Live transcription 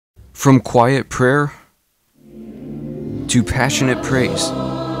From quiet prayer to passionate praise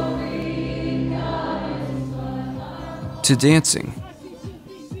to dancing.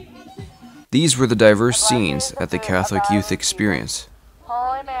 These were the diverse scenes at the Catholic Youth Experience.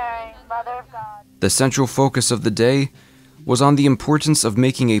 Holy Mary, Mother of God. The central focus of the day was on the importance of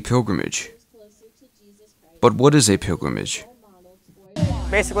making a pilgrimage. But what is a pilgrimage?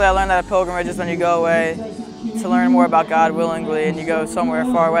 Basically, I learned that a pilgrimage is when you go away to learn more about God willingly, and you go somewhere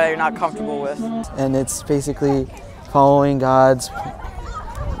far away you're not comfortable with. And it's basically following God's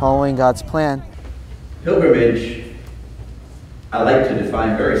plan. Pilgrimage, I like to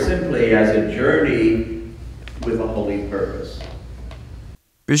define very simply as a journey with a holy purpose.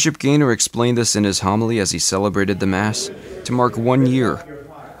 Bishop Gainer explained this in his homily as he celebrated the Mass to mark 1 year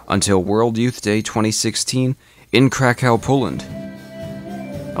until World Youth Day 2016 in Krakow, Poland.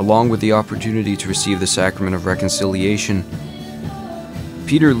 Along with the opportunity to receive the Sacrament of Reconciliation,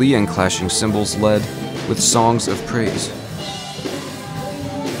 Peter Lee and Clashing Cymbals led with songs of praise.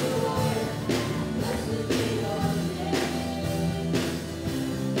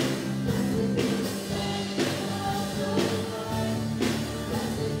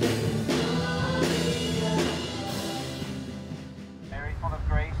 Mary, full of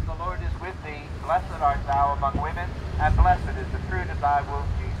grace, the Lord is with thee. Blessed art thou among women, and blessed is the fruit of thy womb,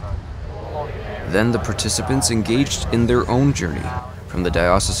 Jesus. Holy Mary. Then the participants engaged in their own journey from the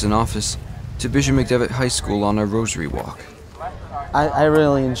diocesan office to Bishop McDevitt High School on a Rosary walk. I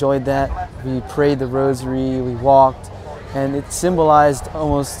really enjoyed that. We prayed the Rosary, we walked, and it symbolized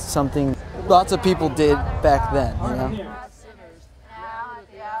almost something lots of people did back then, you know?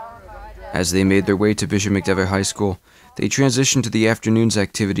 As they made their way to Bishop McDevitt High School, they transitioned to the afternoon's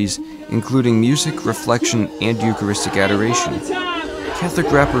activities, including music, reflection, and Eucharistic adoration.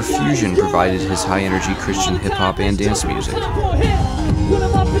 Catholic rapper Fusion provided his high-energy Christian hip-hop and dance music.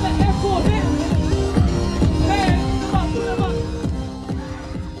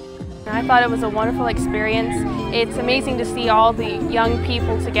 I thought it was a wonderful experience. It's amazing to see all the young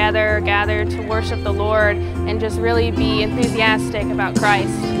people together, gathered to worship the Lord, and just really be enthusiastic about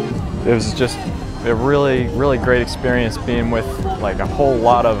Christ. It was just a really great experience being with like a whole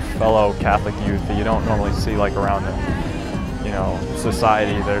lot of fellow Catholic youth that you don't normally see like around the, you know,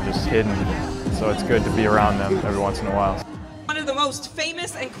 society. They're just hidden, so it's good to be around them every once in a while. One of the most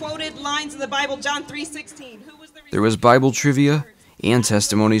famous and quoted lines in the Bible, John 3:16. There was Bible trivia and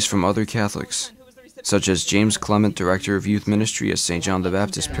testimonies from other Catholics, such as James Clement, Director of Youth Ministry at St. John the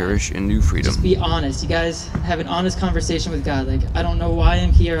Baptist Parish in New Freedom. Just be honest. You guys have an honest conversation with God. Like, I don't know why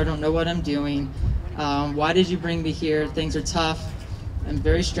I'm here. I don't know what I'm doing. Why did you bring me here? Things are tough and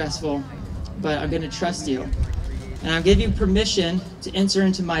very stressful, but I'm going to trust you. And I'll give you permission to enter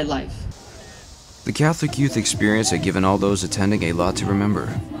into my life. The Catholic Youth Experience had given all those attending a lot to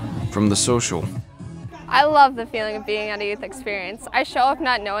remember, from the social. I love the feeling of being at a youth experience. I show up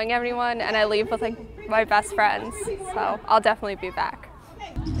not knowing everyone, and I leave with like my best friends, so I'll definitely be back.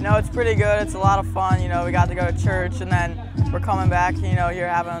 You know, it's pretty good. It's a lot of fun. You know, we got to go to church, and then we're coming back. You know, you're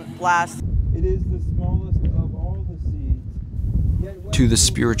having a blast. It is the smallest of all the seeds. To the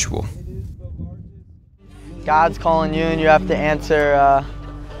spiritual. God's calling you, and you have to answer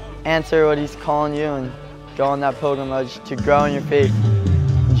what He's calling you, and go on that pilgrimage to grow in your faith.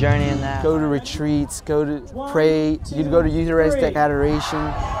 Journey in that. Go to retreats, go to pray, you go to Eucharistic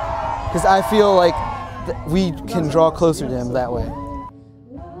adoration, because I feel like we can draw closer to Him that way.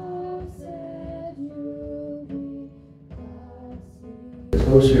 The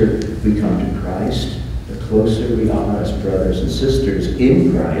closer we come to Christ, the closer we are as brothers and sisters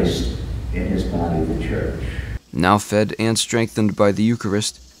in Christ, in His body, the Church. Now fed and strengthened by the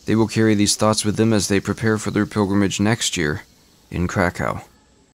Eucharist, they will carry these thoughts with them as they prepare for their pilgrimage next year in Krakow.